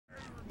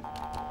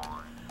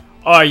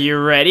Are you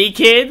ready,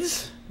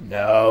 kids?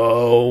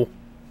 No.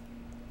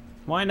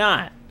 Why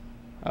not?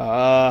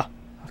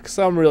 'Cause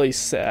I'm really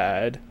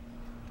sad.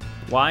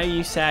 Why are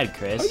you sad,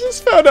 Chris? I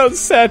just found out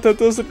Santa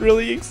doesn't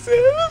really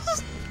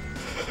exist.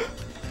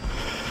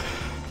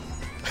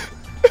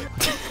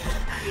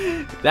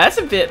 That's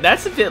a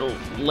bit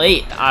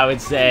late, I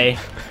would say.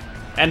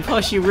 And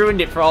plus, you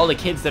ruined it for all the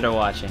kids that are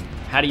watching.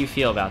 How do you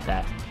feel about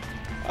that?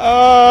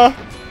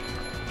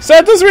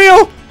 Santa's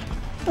real!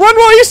 Run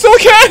while you still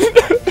can!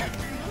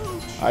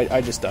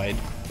 I just died.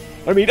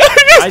 I mean,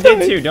 I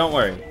did too, don't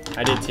worry.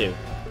 I did too.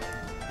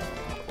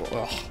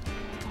 Ugh.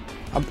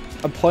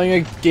 I'm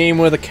playing a game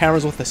where the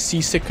camera's with a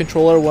C-stick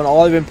controller when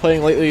all I've been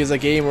playing lately is a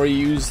game where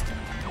you use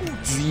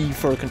Z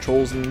for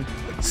controls and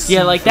C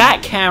Yeah, like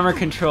that camera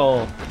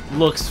control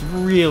looks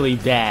really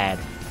bad.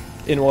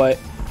 In what?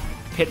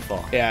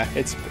 Pitfall. Yeah,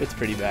 it's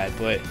pretty bad,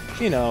 but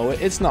you know,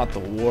 it's not the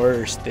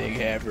worst thing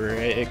ever.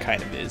 It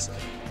kind of is.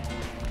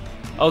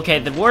 Okay,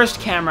 the worst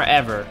camera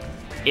ever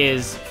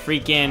is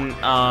freaking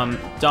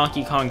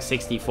Donkey Kong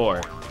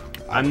 64.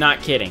 I'm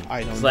not kidding.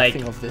 I know it's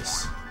nothing of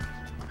this.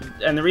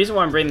 And the reason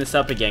why I'm bringing this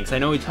up again, because I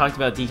know we talked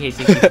about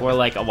DK64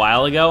 like a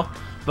while ago,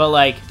 but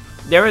like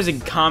there was a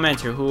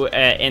commenter who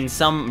in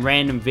some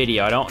random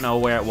video, I don't know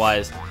where it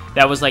was,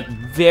 that was like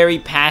very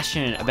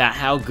passionate about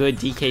how good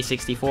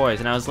DK64 is,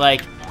 and I was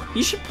like,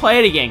 you should play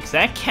it again, because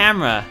that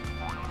camera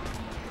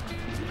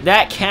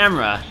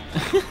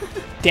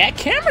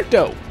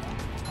though.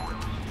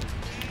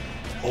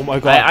 Oh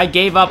my god. I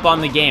gave up on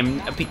the game,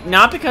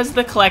 not because of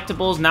the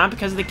collectibles, not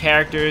because of the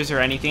characters or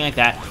anything like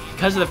that,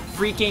 because of the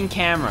freaking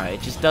camera.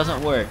 It just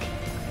doesn't work.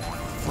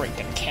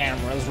 Freaking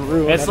cameras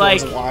ruin It's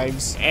like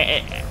lives.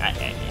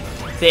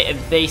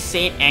 They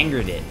Saint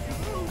Angered it.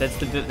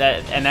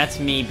 That's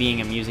me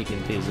being a music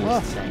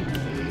enthusiast saying.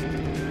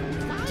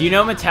 Do you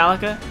know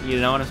Metallica? You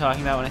know what I'm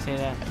talking about when I say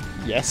that?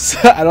 Yes.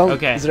 I don't.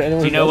 Okay. Is there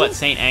anyone do you know what it?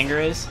 Saint Anger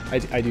is?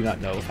 I do not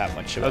know that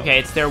much about. Okay,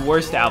 it's their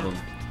worst album.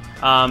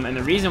 And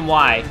the reason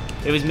why,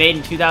 it was made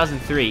in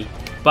 2003,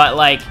 but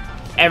like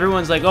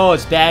everyone's like, oh,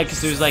 it's bad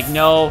because there's like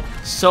no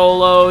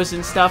solos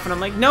and stuff, and I'm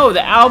like, no,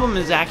 the album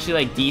is actually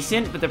like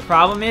decent, but the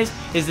problem is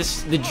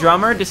the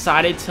drummer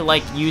decided to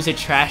like use a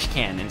trash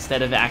can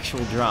instead of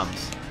actual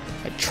drums.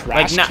 A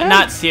trash can?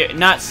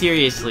 Not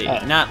seriously,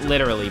 Oh. not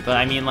literally, but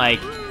I mean like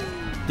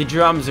the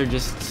drums are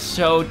just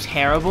so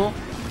terrible.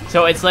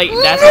 So it's like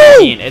that's what I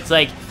mean. It's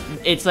like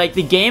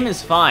the game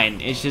is fine.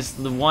 It's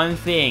just the one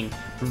thing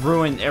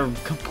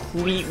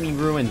completely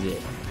ruins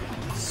it.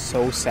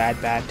 So sad,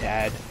 bad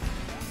dad.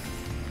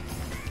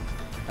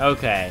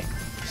 Okay,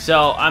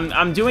 so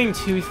I'm doing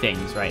two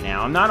things right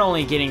now. I'm not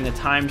only getting the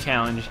time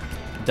challenge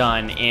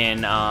done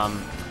in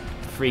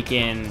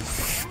freaking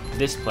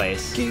this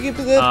place,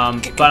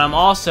 but I'm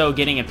also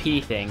getting a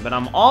P thing. But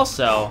I'm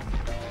also.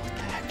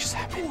 That just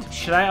happened.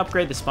 Should I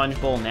upgrade the sponge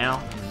bowl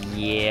now?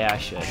 Yeah, I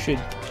should.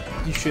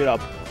 You should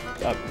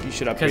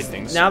upgrade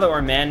things. Now that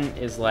we're men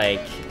is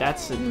like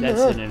that's an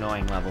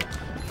annoying level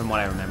from what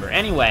I remember.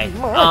 Anyway,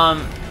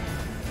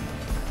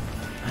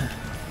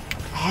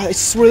 I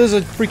swear there's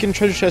a freaking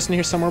treasure chest in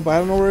here somewhere, but I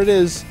don't know where it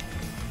is.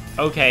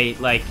 Okay,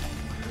 like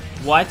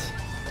what?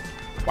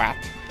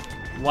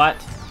 What?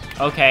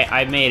 Okay,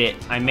 I made it.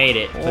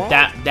 But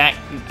that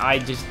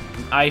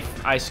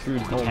I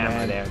screwed the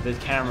camera there. The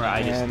camera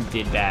I just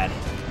did bad.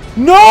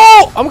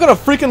 No! I'm gonna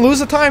freaking lose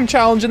the time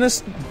challenge in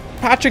this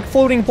Patrick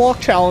floating block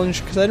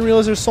challenge because I didn't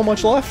realize there's so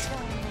much left.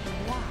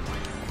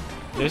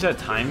 There's a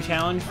time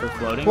challenge for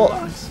floating Well,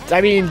 blocks?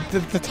 I mean,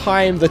 the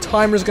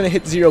timer's gonna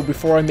hit 0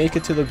 before I make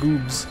it to the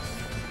goobs.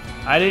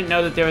 I didn't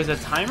know that there was a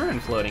timer in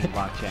floating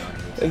block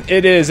challenges.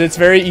 It is. It's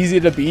very easy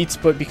to beat,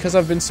 but because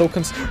I've been so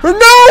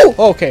No!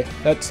 Okay,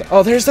 that's.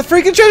 Oh, there's the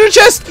freaking treasure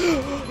chest!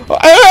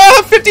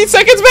 15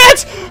 seconds,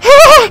 Matt!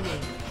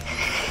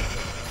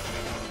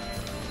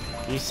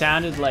 You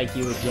sounded like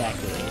you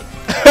ejaculated.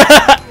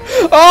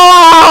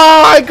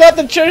 Oh, I got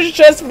the treasure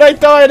chest, but I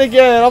died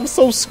again. I'm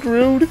so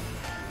screwed.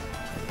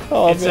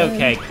 Oh, it's man.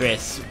 okay,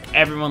 Chris.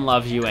 Everyone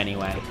loves you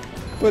anyway.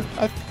 But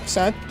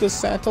does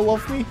Santa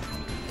love me?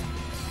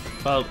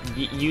 Well,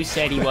 you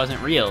said he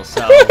wasn't real,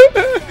 so...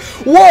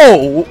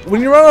 Whoa!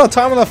 When you run out of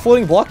time on that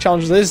floating block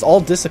challenge, they just all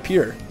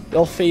disappear.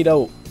 They'll fade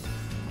out.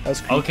 That's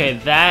creepy. Okay,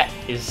 that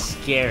is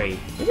scary.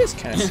 It is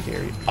kind of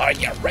scary. Are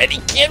you ready,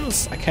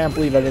 kids? I can't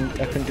believe I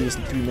couldn't do this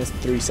in 3 minutes and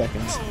 30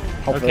 seconds.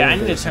 Okay, I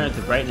need to turn up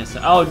the brightness.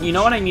 Oh, you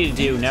know what I need to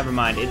do? Never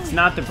mind. It's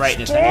not the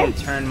brightness. I need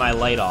to turn my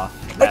light off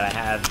that I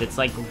have. That's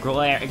like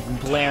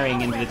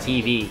blaring into the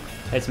TV.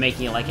 That's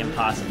making it like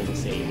impossible to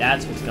see.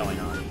 That's what's going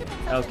on.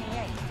 Okay.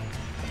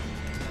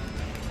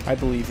 I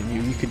believe in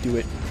you. You could do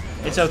it.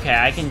 It's okay.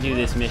 I can do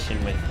this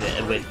mission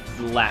with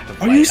lack of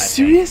light. Are you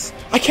serious?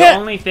 I can't. The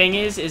only thing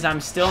is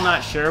I'm still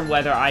not sure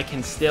whether I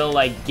can still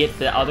like get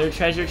the other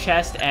treasure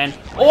chest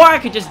or I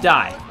could just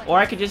die.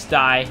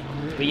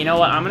 But you know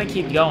what? I'm gonna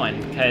keep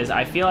going because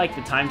I feel like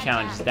the time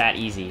challenge is that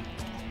easy.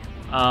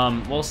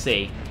 We'll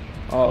see.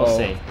 We'll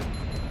see.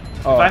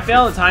 If I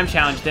fail the time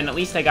challenge, then at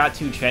least I got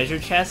 2 treasure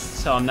chests,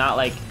 so I'm not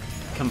like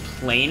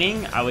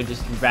complaining. I would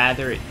just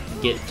rather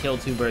kill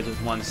 2 birds with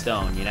 1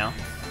 stone, you know?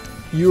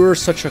 You're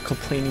such a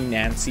complaining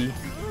Nancy.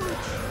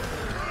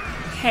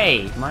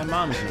 Hey, my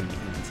mom's name is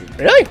Nancy.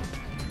 Really?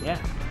 Yeah.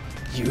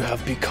 You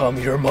have become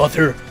your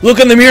mother. Look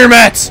in the mirror,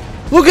 Matt.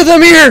 Look at the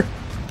mirror.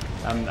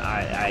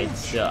 I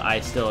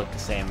still look the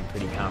same. I'm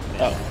pretty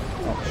confident.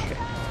 Oh, okay.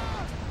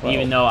 Well,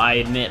 Even though I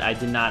admit I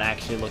did not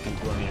actually look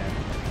into a mirror.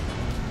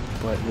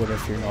 but what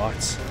if you're not?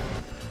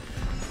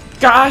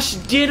 Gosh,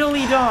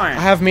 diddly darn!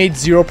 I have made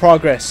zero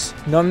progress.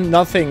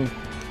 Nothing.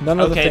 None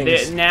of the things.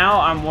 Okay,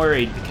 now I'm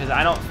worried because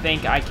I don't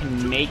think I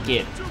can make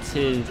it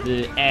to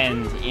the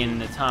end in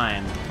the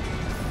time.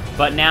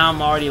 But now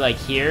I'm already like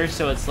here,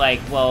 so it's like,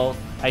 well,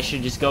 I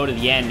should just go to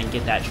the end and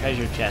get that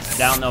treasure chest.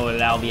 I don't know whether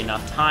that'll be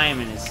enough time,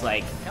 and it's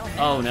like,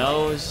 oh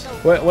noes.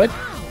 What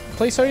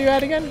place are you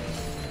at again?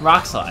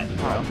 Rock slide,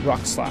 bro.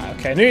 Rock slide.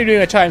 Okay, I knew you were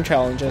doing a time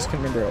challenge. I just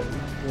couldn't remember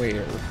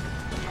where.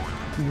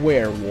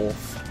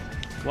 Werewolf.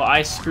 Well,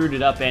 I screwed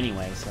it up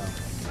anyway, so.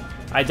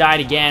 I died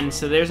again,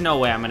 so there's no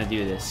way I'm gonna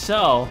do this.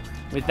 So,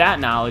 with that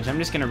knowledge, I'm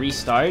just gonna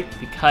restart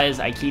because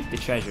I keep the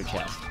treasure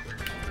chest.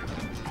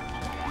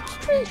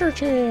 Treasure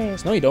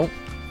chest. No, you don't.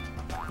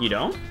 You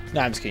don't?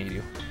 No, I'm just kidding.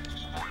 You do.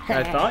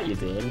 I thought you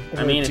did.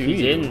 I Or mean, if do you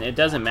you? didn't, it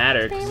doesn't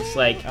matter, because it's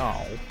like,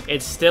 Oh.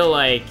 it's still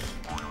like,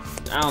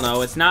 I don't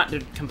know, it's not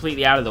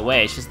completely out of the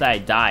way, it's just that I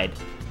died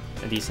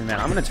a decent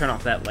amount. I'm gonna turn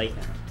off that light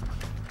now.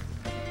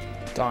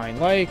 Dying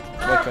like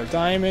a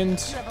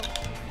diamond.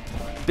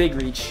 Big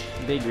reach,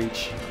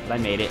 but I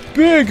made it.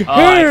 Big Oh,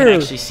 I hair!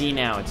 can actually see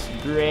now, it's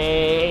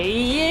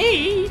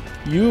great.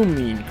 You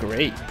mean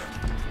grape.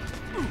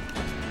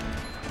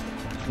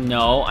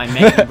 No, I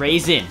meant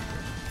raisin.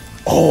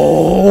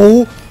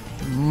 Oh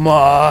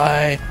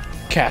my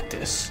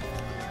cactus.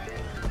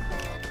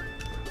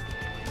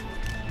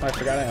 Oh, I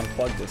forgot I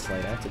unplugged this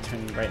light. I have to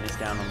turn the brightness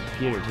down on the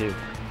computer, too.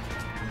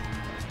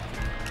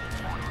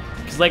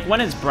 Because, like,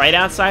 when it's bright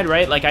outside,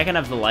 right, like, I can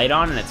have the light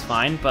on and it's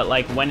fine, but,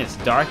 like, when it's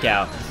dark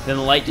out, then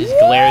the light just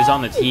glares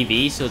on the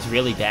TV, so it's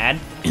really bad.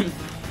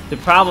 The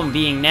problem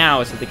being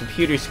now is that the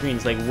computer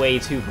screen's, like, way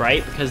too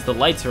bright because the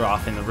lights are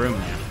off in the room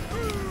now.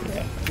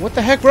 Yeah. What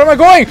the heck? Where am I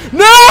going?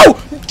 No!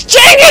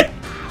 Dang it!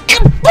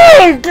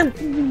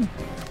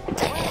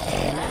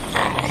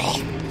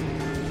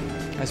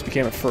 I just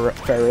became a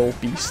feral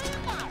beast.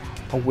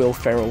 A Will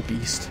Ferrell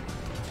beast.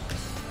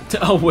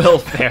 A Will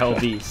Ferrell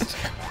beast.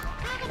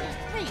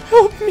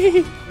 Help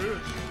me!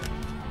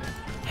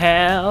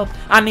 Help,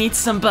 I need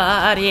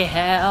somebody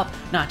help.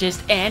 Not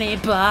just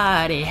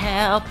anybody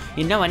help.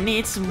 You know I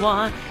need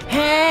someone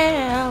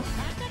help.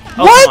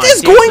 Oh, What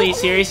is going-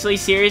 Seriously,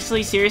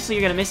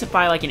 you're gonna miss it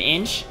by like an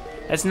inch?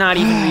 That's not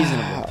even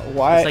reasonable.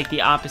 Why? It's like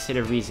the opposite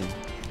of reason.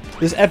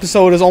 This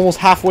episode is almost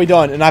halfway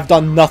done and I've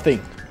done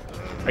nothing.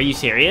 Are you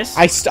serious?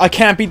 I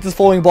can't beat this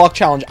floating block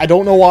challenge. I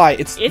don't know why.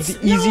 It's the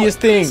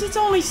easiest thing. It's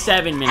only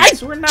 7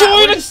 minutes. We're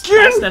just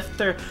past the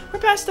third. We're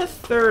past a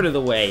third of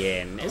the way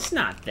in. It's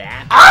not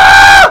that.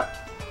 Ah!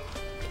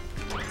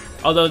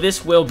 Although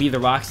this will be the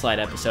rock slide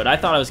episode. I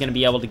thought I was gonna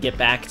be able to get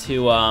back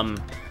to no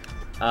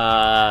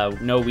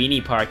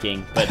weenie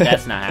parking, but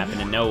that's not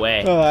happening. No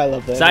way. Oh, I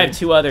love that. So I have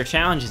 2 other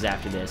challenges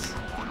after this,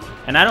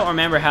 and I don't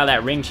remember how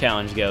that ring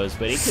challenge goes,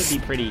 but it could be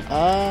pretty.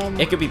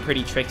 It could be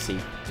pretty tricksy.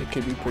 It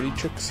could be pretty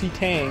tricksy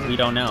tang. We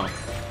don't know.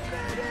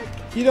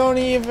 You don't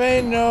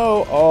even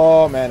know.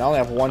 Oh man, I only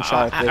have one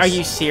shot at this. Are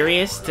you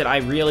serious? Did I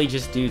really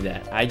just do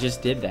that? I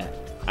just did that.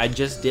 I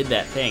just did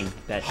that thing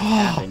that just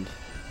happened.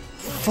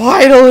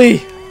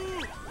 Finally!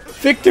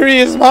 Victory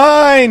is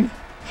mine!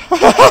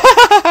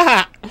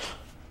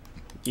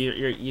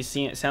 You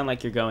sound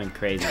like you're going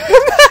crazy. I'm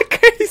not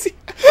crazy.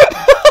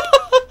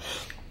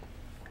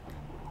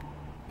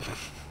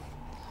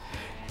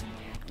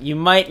 You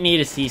might need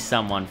to see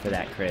someone for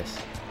that, Chris.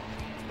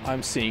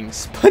 I'm seeing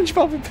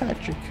SpongeBob and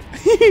Patrick.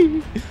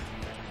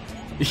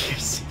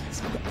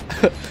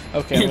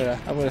 Okay,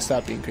 I'm gonna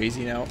stop being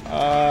crazy now.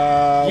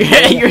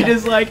 You're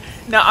just like,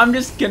 no, I'm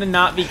just gonna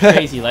not be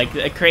crazy. Like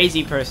a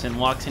crazy person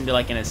walks into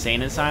like an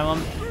insane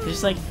asylum, they're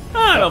just like, oh,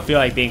 I don't feel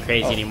like being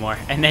crazy anymore,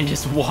 and then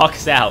just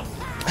walks out.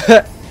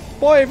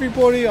 Bye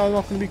everybody, I'm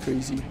not gonna be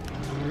crazy.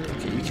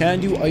 Okay, you can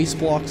do ice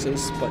blocks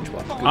as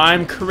SpongeBob. Good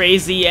I'm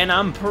crazy and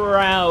I'm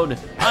proud.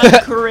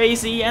 I'm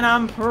crazy and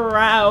I'm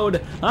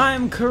proud.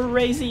 I'm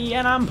crazy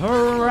and I'm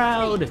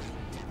proud.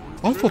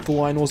 I thought the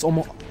line was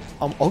I'm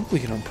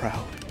ugly and I'm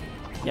proud.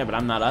 Yeah, but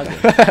I'm not ugly.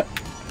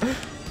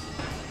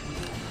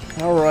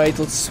 Alright,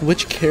 let's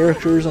switch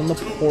characters on the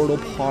portal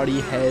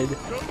potty head.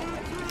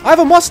 I have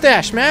a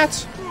mustache,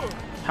 Matt!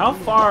 How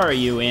far are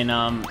you in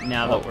now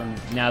that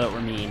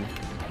we're mean?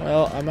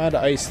 Well, I'm at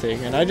an ice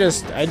thing, and I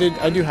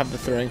do have the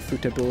throwing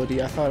fruit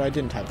ability. I thought I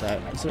didn't have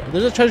that.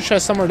 There's a treasure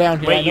chest somewhere down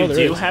here. Wait, you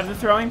do have the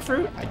throwing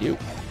fruit? I do.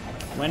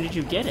 When did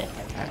you get it?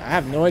 I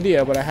have no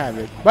idea, but I have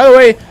it. By the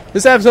way,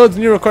 this episode's a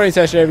new recording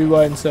session,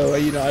 everyone. So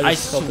you know, I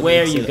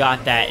swear you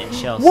got that in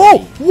Chelsea. Whoa,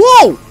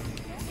 whoa!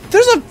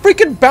 There's a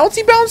freaking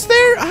bouncy bounce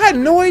there. I had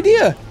no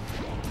idea.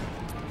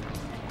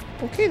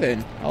 Okay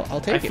then, I'll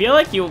take it. I feel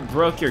like you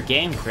broke your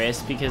game,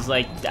 Chris, because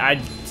like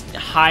I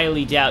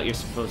highly doubt you're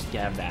supposed to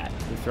have that,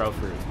 the throw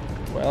fruit.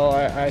 Well,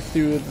 I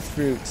threw the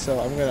fruit, so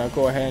I'm gonna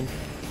go ahead and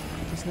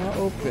It's not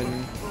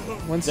open.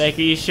 Once. Like,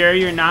 are you sure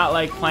you're not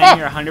like playing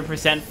your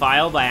 100%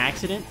 file by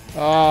accident?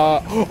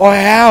 Oh, I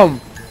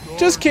am.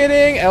 Just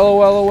kidding.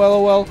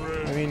 LOL.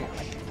 I mean,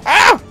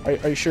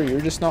 Are you sure you're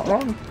just not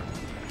wrong?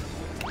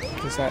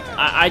 Is that?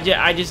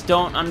 I just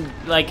don't. I'm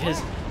like, cause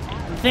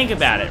think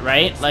about it,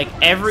 right? Like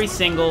every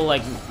single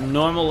like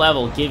normal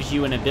level gives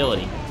you an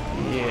ability.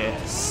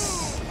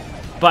 Yes.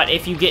 But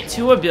if you get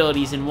 2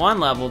 abilities in one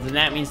level, then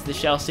that means the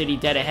Shell City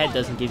Dead Ahead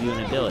doesn't give you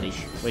an ability,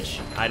 which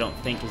I don't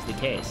think is the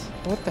case.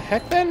 What the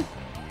heck, then?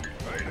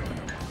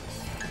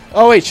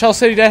 Oh wait, Shell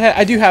City Dead Ahead.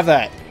 I do have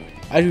that.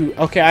 I do.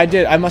 Okay, I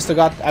did. I must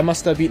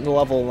have beaten the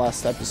level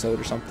last episode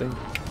or something.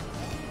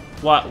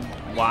 What?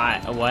 Why?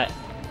 What?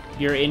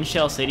 You're in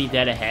Shell City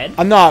Dead Ahead?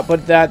 I'm not,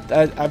 but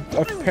I've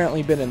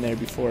apparently been in there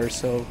before.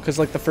 So, because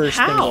like the first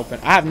thing open,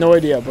 I have no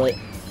idea, but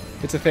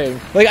it's a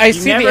thing. Like I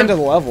see the end of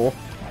the level.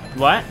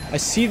 What? I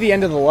see the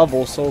end of the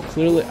level, so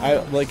clearly I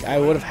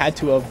would have had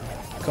to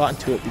have gotten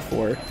to it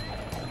before.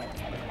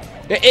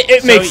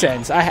 It makes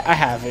sense. I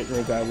have it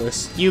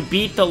regardless. You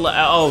beat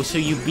the so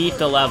you beat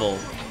the level.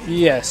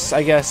 Yes,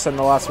 I guess in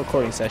the last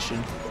recording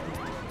session.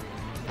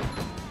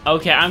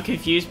 Okay, I'm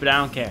confused, but I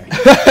don't care.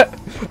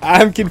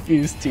 I'm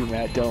confused too,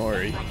 Matt. Don't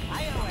worry.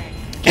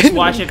 Just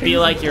watch it be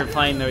like you're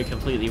playing the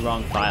completely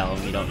wrong file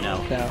and we don't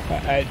know. No,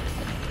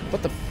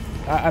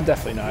 I'm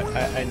definitely not.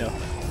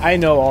 I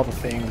know all the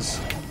things.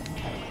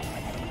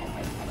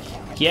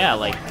 Yeah,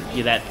 like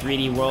that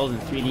 3D World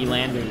and 3D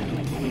Land are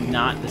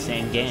not the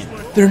same game.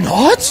 They're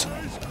not?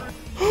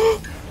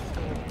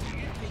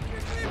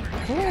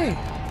 Hey,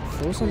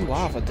 frozen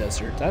lava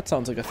desert. That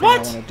sounds like a thing I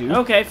want to do.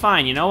 Okay,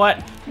 fine. You know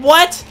what?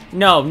 What?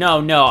 No.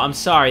 I'm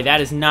sorry. That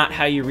is not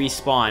how you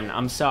respawn.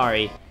 I'm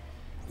sorry.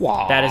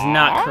 Wow. That is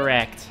not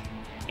correct.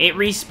 It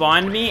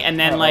respawned me and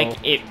then like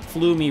it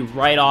flew me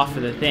right off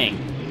of the thing.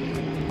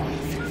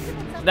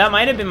 That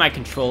might have been my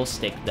control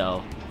stick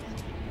though.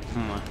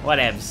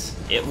 Whatevs.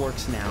 It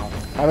works now.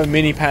 I have a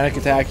mini panic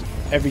attack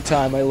every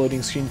time my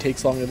loading screen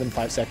takes longer than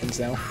 5 seconds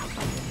now.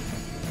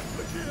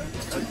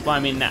 Well, I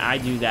mean, I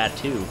do that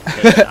too.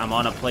 'Cause I'm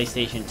on a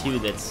PlayStation 2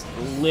 that's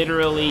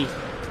literally,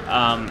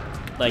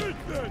 like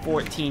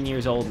 14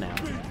 years old now.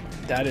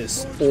 That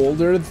is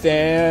older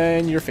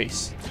than your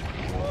face.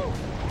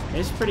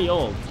 It's pretty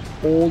old.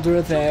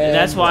 Older than...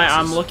 That's why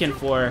I'm looking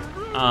for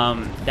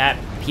that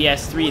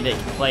PS3 that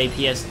can play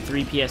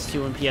PS3,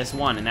 PS2, and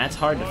PS1, and that's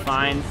hard to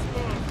find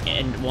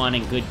and one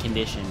in good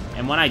condition.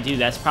 And when I do,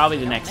 that's probably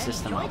the next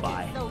system I'll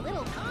buy.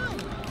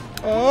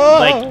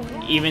 Like,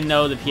 even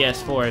though the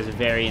PS4 is a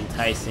very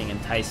enticing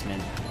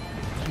enticement.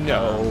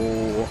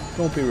 No,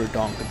 don't be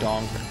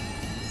redonk-a-donk.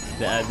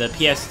 The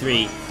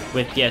PS3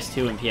 with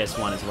PS2 and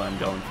PS1 is what I'm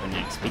going for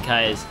next,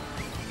 because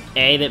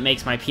A, that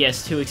makes my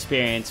PS2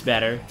 experience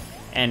better,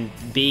 and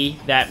B,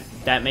 that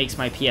makes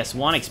my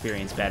PS1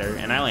 experience better,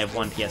 and I only have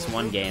one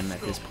PS1 game at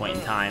this point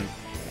in time.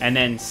 And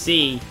then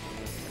C,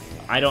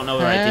 I don't know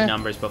where I did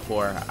numbers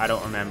before. I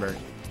don't remember.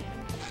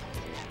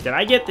 Did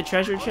I get the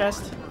treasure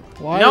chest?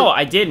 Why? No,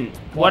 I didn't.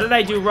 What did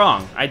I do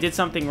wrong? I did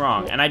something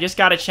wrong, and I just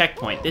got a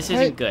checkpoint. This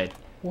isn't good.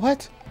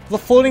 What? The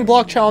floating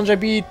block challenge I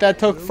beat, that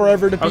took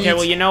forever to beat. Okay,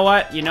 well, you know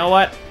what? You know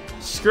what?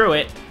 Screw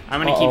it.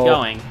 I'm gonna keep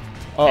going.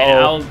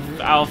 And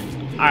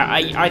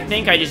I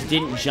think I just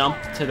didn't jump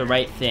to the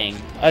right thing.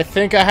 I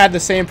think I had the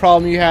same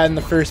problem you had in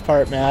the first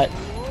part, Matt.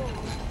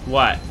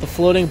 What? The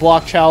floating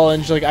block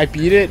challenge, like I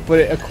beat it,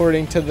 but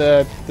according to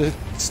the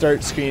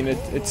start screen,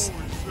 it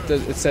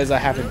says I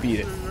haven't beat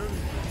it.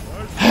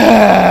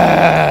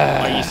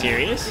 Are you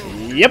serious?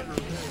 Yep.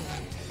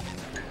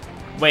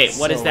 Wait,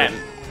 what is that?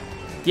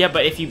 Yeah,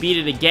 but if you beat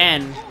it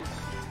again,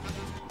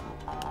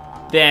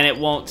 then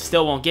it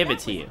still won't give it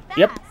to you.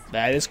 Yep,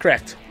 that is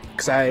correct.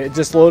 Because I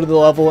just loaded the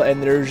level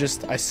and there's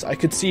just I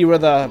could see where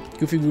the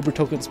Goofy Goober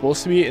token's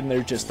supposed to be, and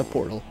they're just a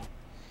portal.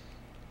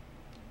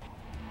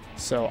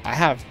 So I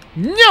have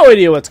no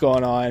idea what's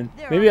going on.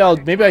 Maybe I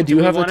do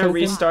have a token. Want to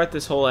restart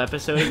this whole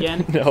episode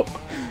again?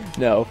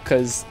 no,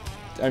 because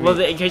I mean, well,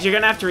 because you're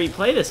gonna have to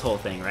replay this whole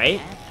thing,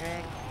 right?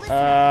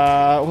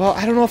 Well,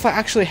 I don't know if I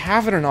actually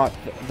have it or not,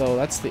 though.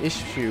 That's the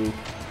issue.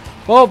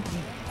 Well,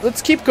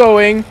 let's keep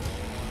going,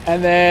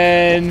 and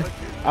then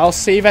I'll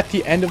save at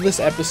the end of this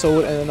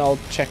episode, and then I'll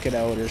check it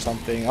out or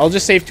something. I'll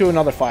just save to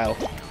another file.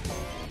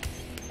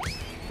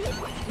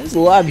 There's a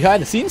lot of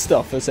behind-the-scenes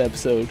stuff this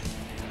episode.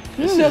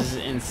 This is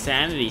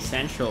Insanity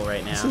Central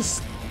right now.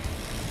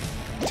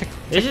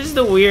 This is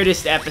the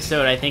weirdest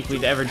episode I think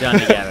we've ever done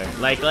together.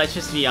 Like, let's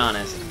just be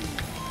honest.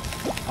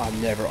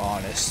 I'm never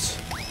honest.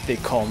 They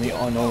call me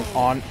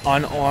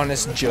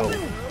Unhonest Joe.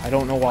 I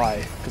don't know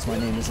why, because my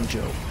name isn't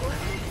Joe.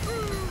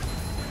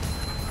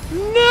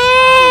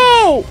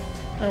 No!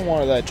 I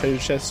wanted that treasure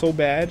chest so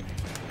bad.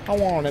 I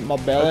wanted it in my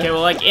belly. Okay,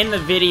 well, like, in the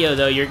video,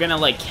 though, you're gonna,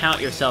 like,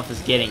 count yourself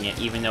as getting it,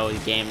 even though the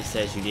game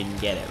says you didn't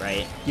get it,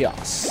 right?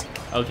 Yes.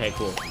 Okay,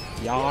 cool.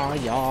 Yeah.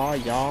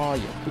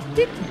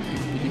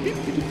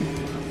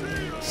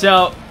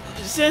 So,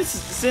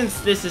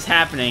 since this is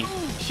happening,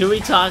 should we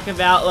talk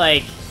about,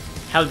 like,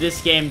 how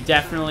this game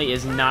definitely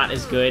is not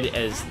as good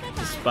as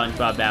the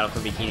SpongeBob Battle for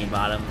Bikini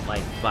Bottom,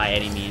 like, by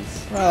any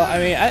means. Well, I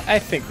mean, I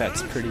think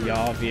that's pretty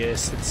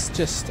obvious. It's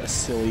just a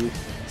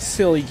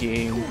silly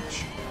game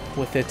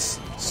with its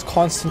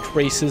constant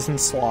races and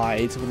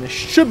slides when there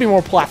should be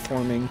more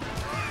platforming.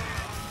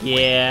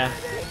 Yeah.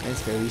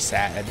 It's very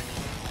sad.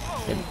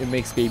 It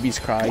makes babies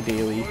cry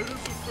daily.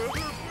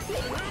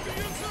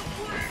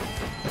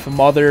 If a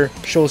mother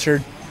shows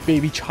her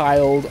baby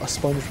child a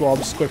SpongeBob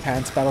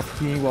SquarePants Battle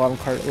for Bikini Bottom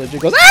cartilage, it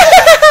goes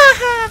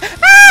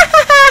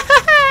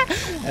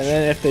and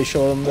then if they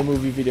show them the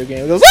movie video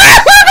game, it goes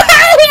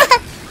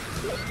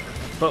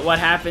But what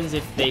happens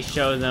if they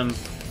show them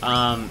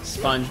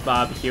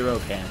SpongeBob Hero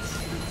Pants?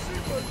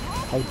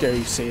 How dare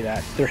you say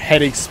that? Their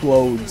head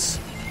explodes.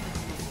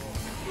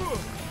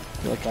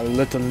 Like a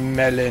little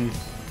melon.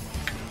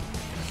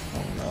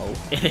 Oh no.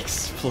 It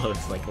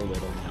explodes like a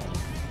little melon.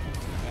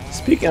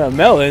 Speaking of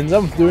melons,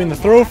 I'm doing the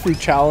throw fruit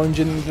challenge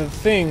and the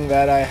thing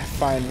that I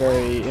find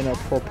very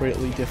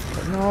inappropriately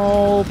difficult.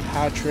 No,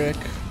 Patrick.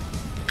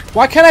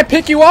 Why can't I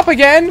pick you up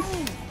again?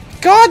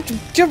 God!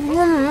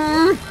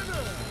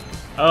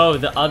 Oh,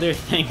 the other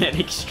thing that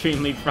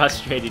extremely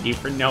frustrated you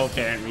for no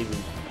apparent reason.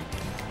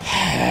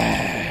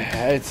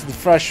 It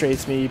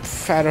frustrates me.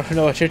 I don't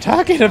know what you're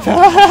talking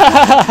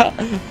about.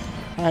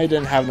 I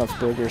didn't have enough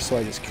burgers, so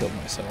I just killed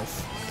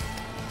myself.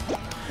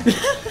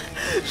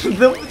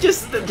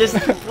 just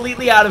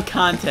completely out of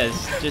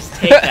context. Just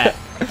take that.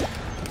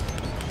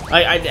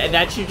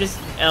 That should just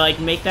like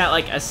make that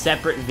like a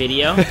separate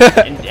video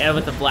and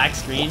with a black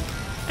screen,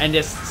 and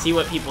just see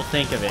what people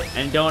think of it.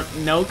 And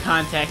no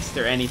context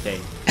or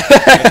anything.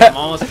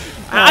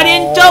 I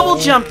didn't double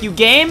jump, you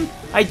game.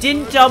 I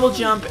didn't double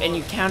jump, and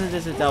you counted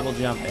as a double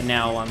jump, and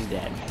now I'm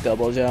dead.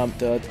 Double jump,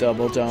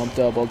 double jump,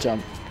 double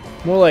jump.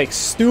 More like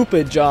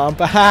stupid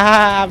jump.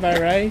 Am I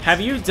right? Have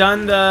you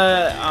done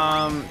the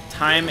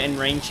time and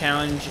ring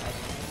challenge?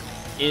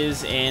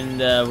 Is in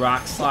the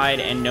rock slide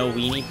and no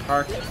weenie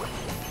park?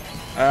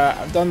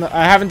 I've done.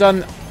 I haven't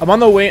done. I'm on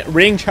the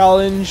ring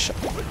challenge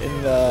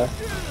in the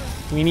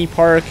weenie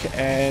park,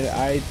 and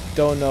I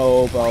don't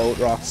know about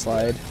rock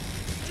slide.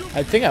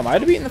 I think I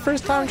might have beaten the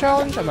first time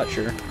challenge. I'm not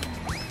sure.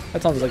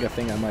 That sounds like a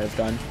thing I might have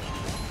done.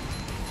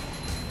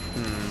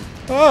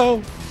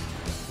 Oh.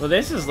 Well,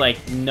 this is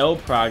like no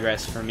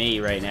progress for me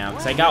right now,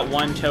 because I got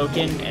 1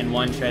 token and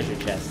 1 treasure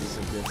chest as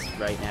of this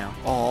right now.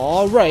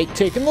 All right,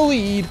 taking the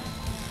lead.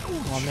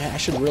 Oh man, I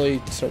should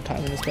really start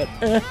timing this, but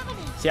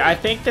See, I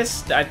think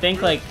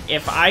like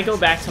if I go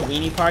back to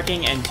weenie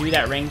parking and do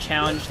that ring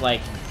challenge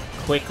like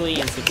quickly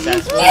and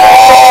successfully.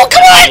 Oh,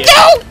 come on,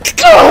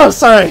 go! Oh,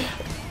 sorry.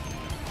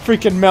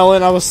 Freaking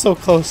melon, I was so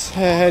close.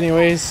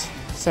 Anyways,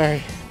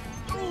 sorry.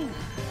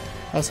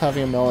 I was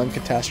having a melon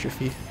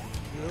catastrophe.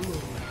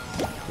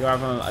 You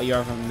have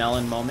a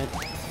melon moment?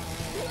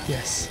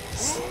 Yes.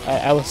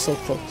 I was so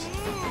close.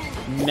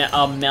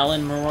 A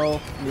melon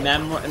memorable? A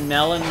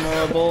melon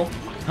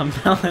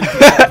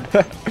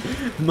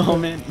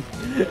moment?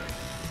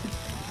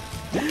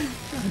 God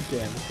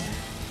damn it.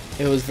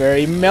 It was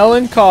very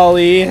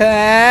melancholy.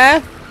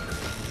 Yes,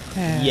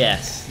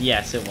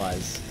 it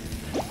was.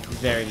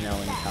 Very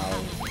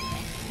melancholy.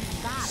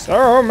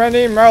 So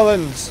many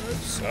melons,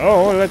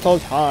 so little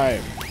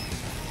time.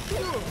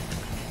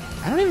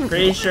 I don't even.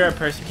 Pretty sure a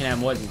person can have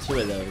more than 2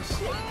 of those.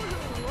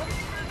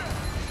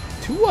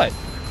 2 what?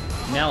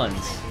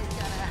 Melons.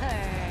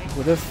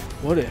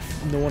 What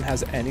if no one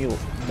has any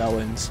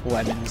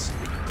lemons?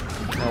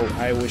 No,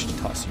 I wish to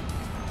toss you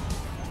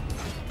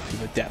to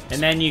the depths.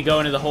 And then you go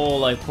into the whole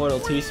like Portal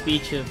 2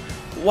 speech of,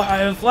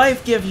 why if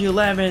life gives you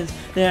lemons,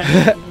 then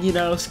you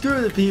know,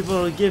 screw the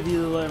people who give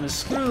you the lemons.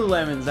 Screw the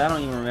lemons. I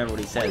don't even remember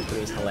what he says, but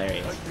it was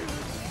hilarious.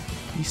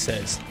 He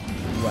says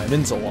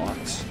lemons a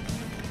lot.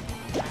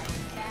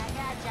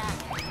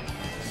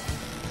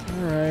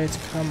 Alright,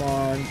 come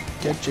on.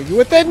 Get jiggy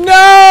with it.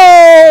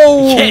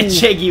 No! Get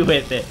jiggy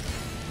with it.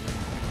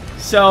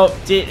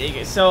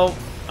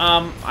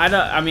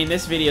 I mean,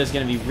 this video is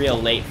gonna be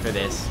real late for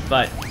this,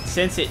 but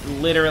since it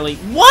literally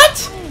what?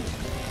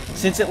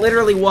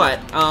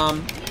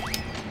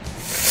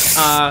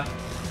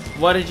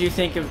 What did you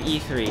think of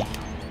E3?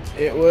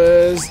 It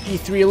was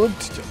E3.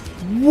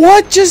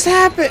 What just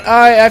happened?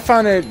 I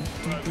found it.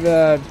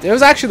 It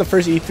was actually the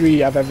first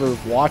E3 I've ever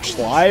watched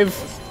live,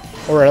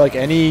 or like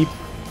any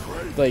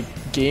like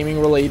gaming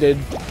related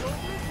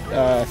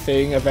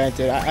event.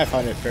 I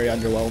found it very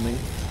underwhelming.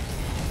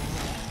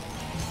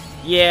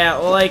 Yeah,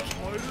 well, like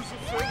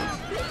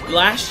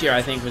last year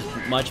I think was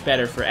much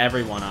better for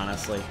everyone,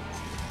 honestly.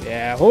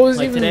 Yeah, what was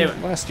like even today,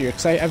 last year?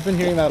 Because I've been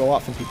hearing that a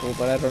lot from people,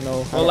 but I don't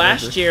know. Well,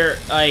 last year,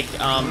 like,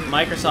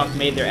 Microsoft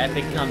made their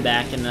epic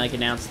comeback and, like,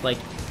 announced, like,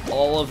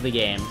 all of the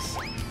games.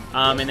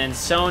 And then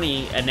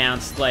Sony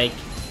announced, like,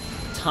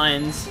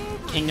 tons.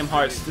 Kingdom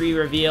Hearts 3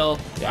 reveal,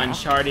 yeah.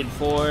 Uncharted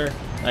 4,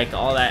 like,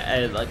 all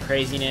that, like,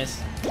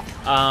 craziness.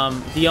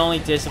 The only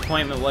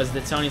disappointment was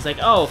that Sony's like,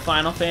 oh,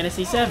 Final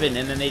Fantasy 7,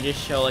 and then they just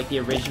show, like, the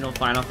original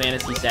Final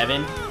Fantasy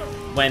 7.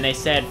 When they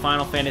said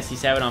Final Fantasy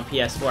 7 on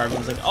PS4,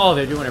 everyone was like, oh,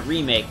 they're doing a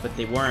remake, but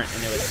they weren't,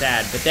 and it was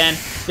sad. But then,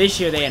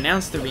 this year, they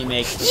announced the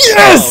remake,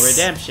 Yes!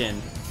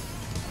 Redemption.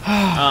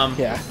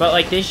 Yeah. But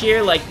like this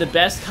year, like the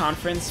best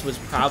conference was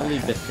probably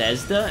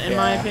Bethesda in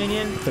my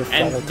opinion,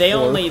 and they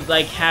only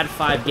like had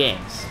 5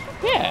 games.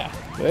 Yeah,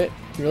 but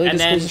really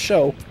just goes to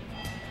show.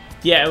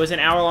 Yeah, it was an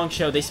hour-long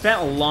show. They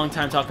spent a long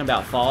time talking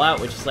about Fallout,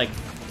 which is like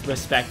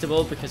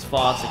respectable because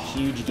Fallout's a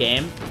huge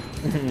game.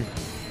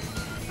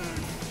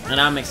 And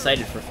I'm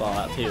excited for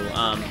Fallout too.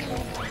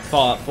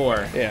 Fallout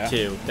 4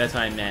 too. That's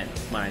what I meant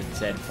when I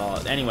said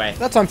Fallout. Anyway,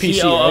 that's on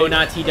PC, TOO, right?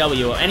 not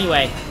TW.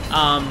 Anyway,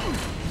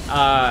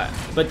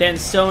 but then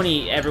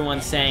Sony,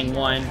 everyone's saying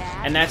won,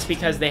 and that's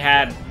because they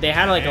had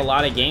like a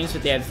lot of games,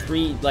 but they had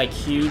 3 like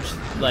huge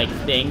like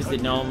things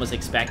that no one was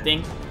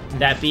expecting.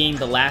 That being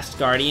The Last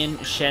Guardian,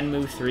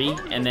 Shenmue 3,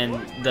 and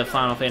then the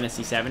Final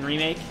Fantasy VII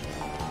remake.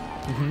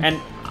 And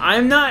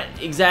I'm not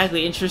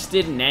exactly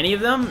interested in any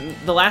of them.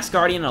 The Last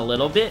Guardian a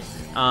little bit,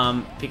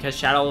 because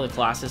Shadow of the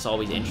Colossus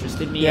always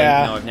interested me, even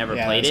though I've never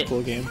played it.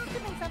 Cool game.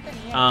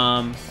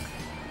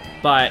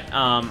 But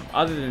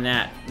other than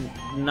that,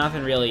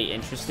 nothing really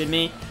interested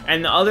me.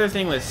 And the other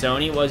thing with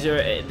Sony was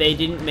they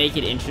didn't make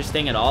it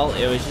interesting at all.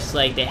 It was just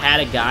like they had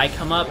a guy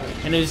come up,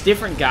 and it was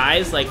different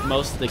guys like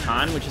most of the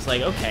con, which is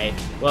like, okay,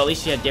 well at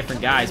least you had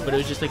different guys. But it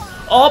was just like,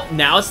 oh,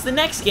 now it's the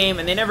next game,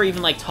 and they never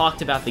even like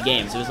talked about the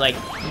games. It was like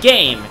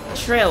game,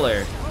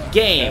 trailer,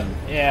 game,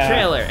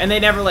 trailer, and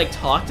they never like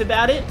talked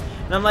about it.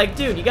 And I'm like,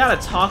 dude, you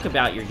gotta talk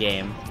about your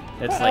game.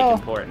 That's like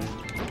important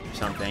or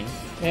something.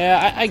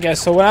 Yeah, I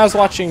guess so. When I was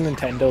watching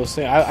Nintendo's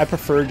thing, I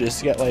preferred just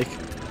to get like,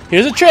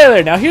 here's a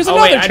trailer, now here's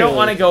another trailer. I don't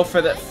want to go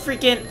for the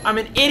freaking, I'm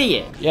an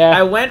idiot. Yeah.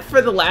 I went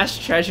for the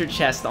last treasure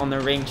chest on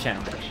the ring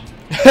challenge.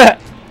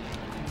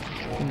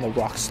 In the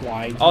rock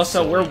slide.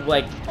 Also, we're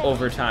like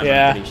over time,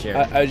 I'm pretty sure.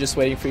 I was just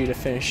waiting for you to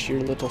finish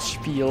your little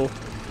spiel.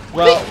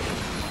 Well,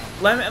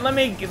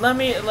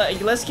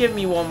 let's give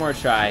me one more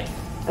try.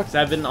 Because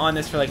I've been on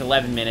this for like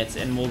 11 minutes,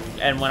 and when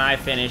I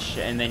finish,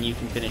 and then you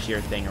can finish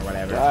your thing or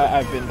whatever.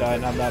 I've been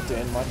done. I'm not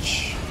doing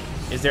much.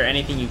 Is there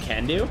anything you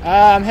can do?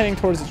 I'm heading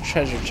towards the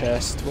treasure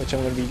chest, which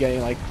I'm going to be getting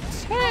like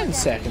 10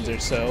 seconds or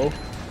so.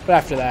 But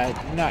after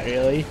that, not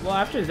really. Well,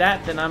 after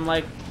that, then I'm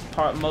like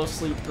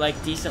mostly like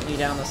decently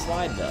down the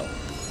slide though.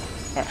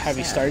 Have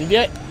you started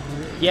yet?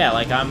 Yeah,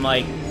 like I'm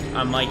like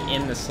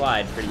in the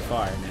slide pretty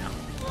far now.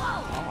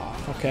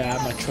 Okay, I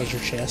have my treasure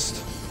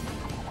chest.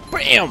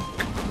 Bam!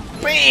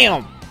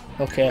 Bam!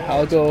 Okay,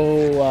 I'll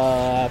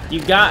go,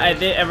 You got,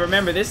 and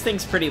remember, this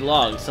thing's pretty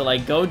long, so,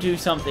 like, go do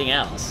something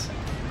else.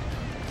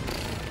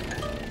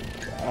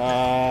 What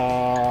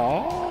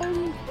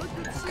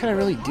can I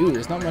really do?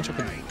 There's not much I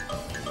can do.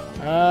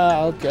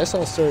 I guess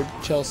I'll start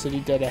Chell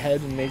City Dead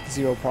Ahead and make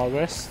 0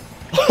 progress.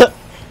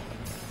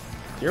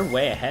 You're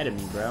way ahead of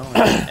me, bro.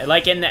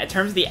 Like, in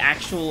terms of the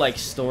actual, like,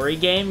 story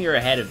game, you're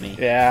ahead of me.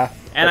 Yeah.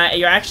 And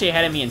you're actually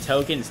ahead of me in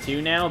tokens,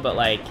 too, now, but,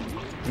 like...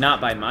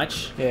 Not by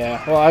much.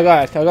 Yeah, well, I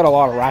got a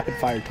lot of rapid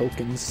fire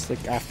tokens,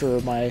 like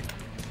after my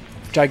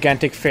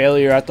gigantic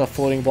failure at the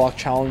floating block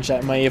challenge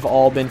that may have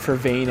all been for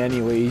Vayne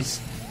anyways.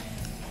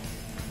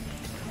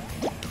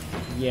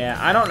 Yeah,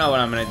 I don't know what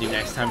I'm gonna do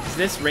next time, because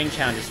this ring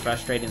challenge is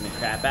frustrating the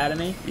crap out of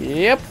me.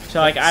 Yep. So,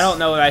 like, I don't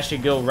know if I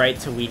should go right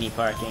to weenie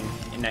parking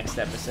in next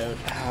episode.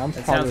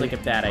 It sounds like a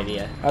bad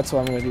idea. That's what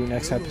I'm gonna do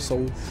next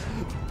episode,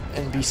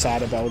 and be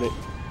sad about it.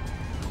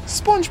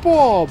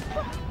 Spongebob!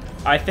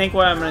 I think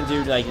what I'm going to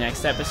do, like,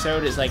 next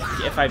episode is, like,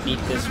 if I beat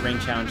this ring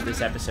challenge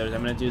this episode,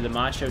 I'm going to do the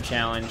macho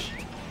challenge,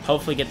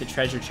 hopefully get the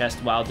treasure chest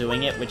while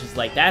doing it, which is,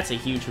 like, that's a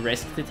huge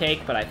risk to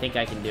take, but I think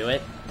I can do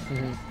it.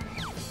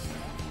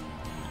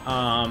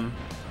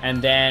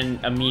 And then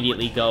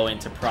immediately go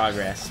into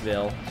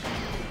Progressville.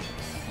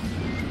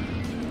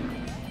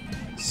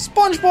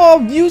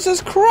 SpongeBob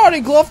uses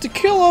karate glove to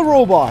kill a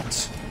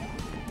robot!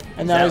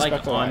 And now is that,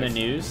 like, on the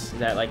news? Is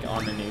that, like,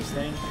 on the news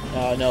thing?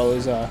 No, it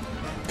was a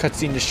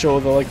cutscene to show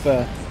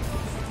the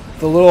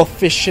little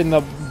fish and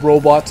the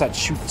robots that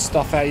shoot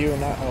stuff at you,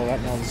 and that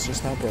one's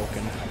just not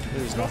broken.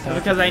 There's nothing.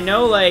 Because I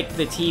know like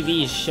the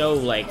TVs show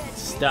like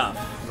stuff,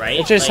 right?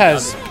 It just like,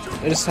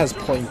 has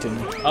Plankton.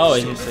 Oh,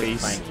 it just says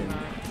Plankton.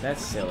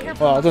 That's silly.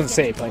 Well, it doesn't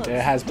say Plankton.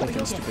 It has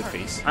Plankton's stupid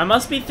face. I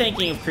must be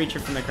thinking of Creature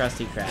from the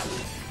Krusty Krab.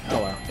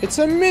 Oh well. It's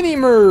a mini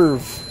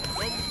Merv.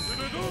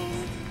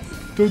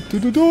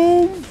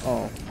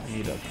 Oh,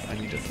 I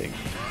need a thing.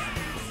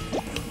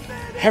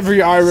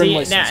 Heavy iron.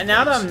 See,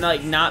 now that I'm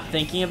like not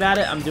thinking about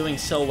it, I'm doing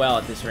so well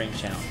at this ring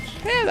challenge.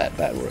 Yeah,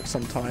 that works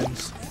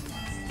sometimes.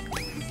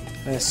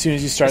 And as soon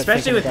as you start,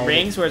 especially with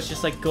rings, where it's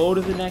just like go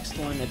to the next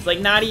one. It's like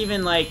not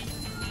even like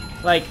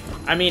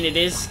I mean, it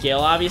is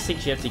skill obviously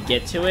because you have to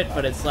get to it,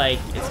 but it's like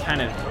it's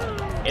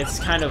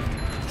kind of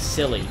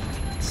silly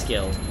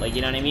skill. Like,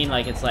 you know what I mean?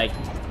 Like it's like.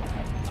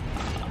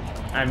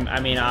 I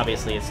mean,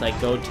 obviously, it's like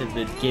go to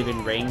the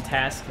given ring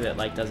task that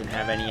like doesn't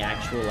have any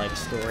actual like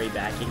story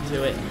backing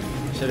to it.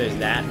 So there's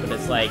that, but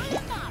it's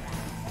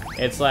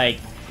like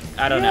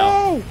I don't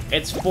know.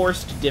 It's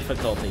forced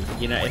difficulty,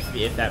 you know,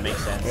 if that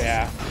makes sense.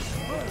 Yeah.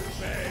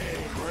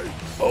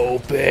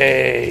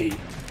 Obey.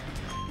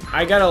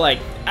 I gotta like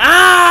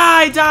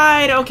I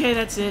died. Okay,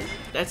 that's it.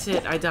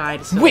 I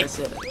died. So wait, that's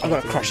it. I'm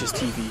gonna crush his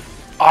TV.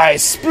 I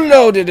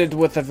exploded it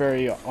with a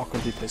very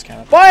awkwardly placed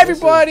cannon. Bye,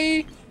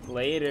 everybody!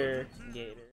 Later.